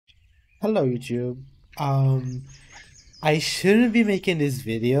Hello YouTube. Um, I shouldn't be making this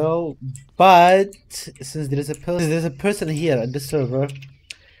video, but since there's a person here on the server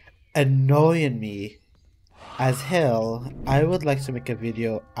annoying me as hell, I would like to make a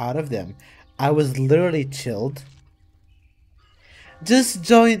video out of them. I was literally chilled. Just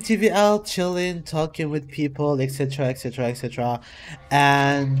join TVL, chilling, talking with people, etc, etc, etc.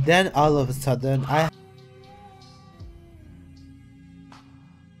 And then all of a sudden I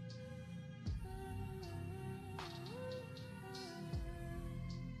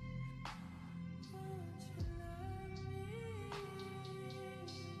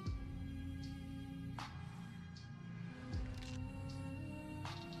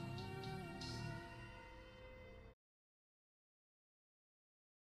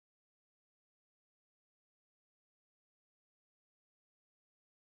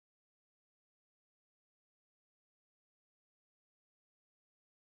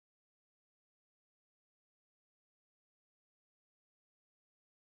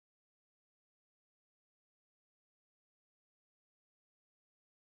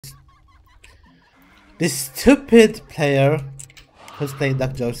this stupid player who's playing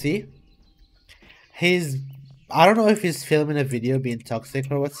Duck Josie. He's I don't know if he's filming a video being toxic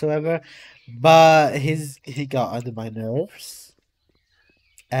or whatsoever, but he got under my nerves,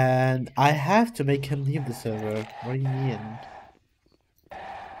 and I have to make him leave the server. What do you mean?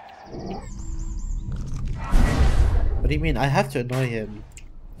 What do you mean? I have to annoy him.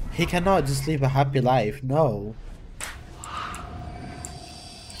 He cannot just live a happy life. No.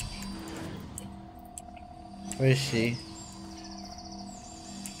 Where is she?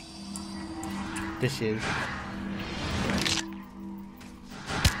 There she is.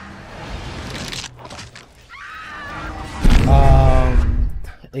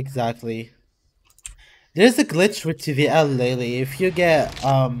 Exactly. There's a glitch with TVL lately. If you get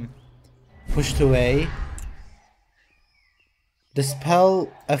pushed away, the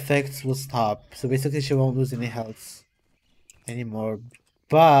spell effects will stop. So basically she won't lose any health anymore.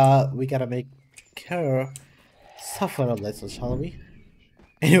 But we gotta make her suffer a little, shall we?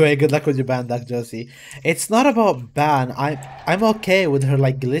 Anyway, good luck with your ban, Duck Josie. It's not about ban. I'm okay with her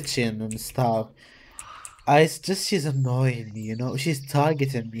like glitching and stuff. It's just she's annoying me, you know. She's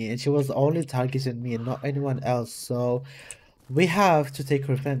targeting me, and she was only targeting me and not anyone else. So we have to take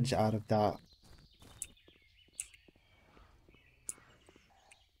revenge out of that.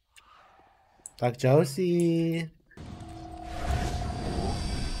 Duck Josie.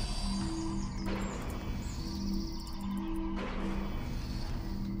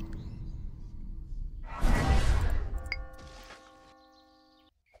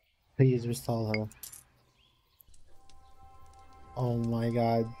 Please restall her. Oh my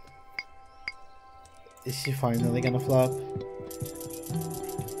god. Is she finally gonna flop?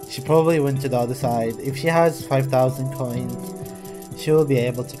 She probably went to the other side. If she has 5,000 coins, she will be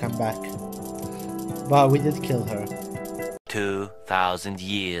able to come back. But we did kill her. 2,000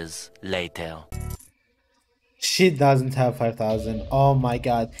 years later. She doesn't have 5,000. Oh my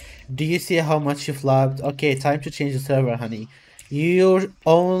god. Do you see how much she flopped? Okay, time to change the server, honey. Your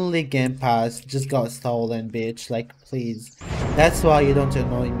only game pass just got stolen, bitch. Like, please. That's why you don't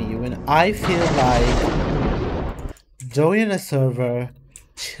annoy me. When I feel like joining a server,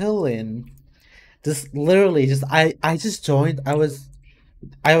 chilling, just literally just I just joined. I was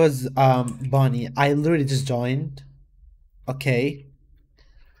Bonnie. I literally just joined. Okay.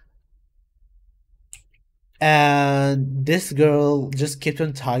 And this girl just kept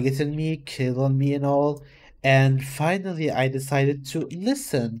on targeting me, killing me and all. And finally, I decided to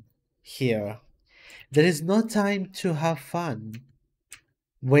listen here. There is no time to have fun.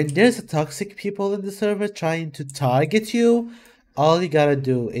 When there's a toxic people in the server trying to target you, all you gotta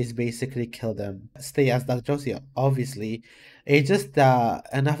do is basically kill them. Stay as Dark Josie, obviously. It's just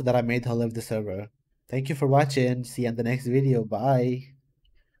enough that I made her leave the server. Thank you for watching. See you in the next video. Bye.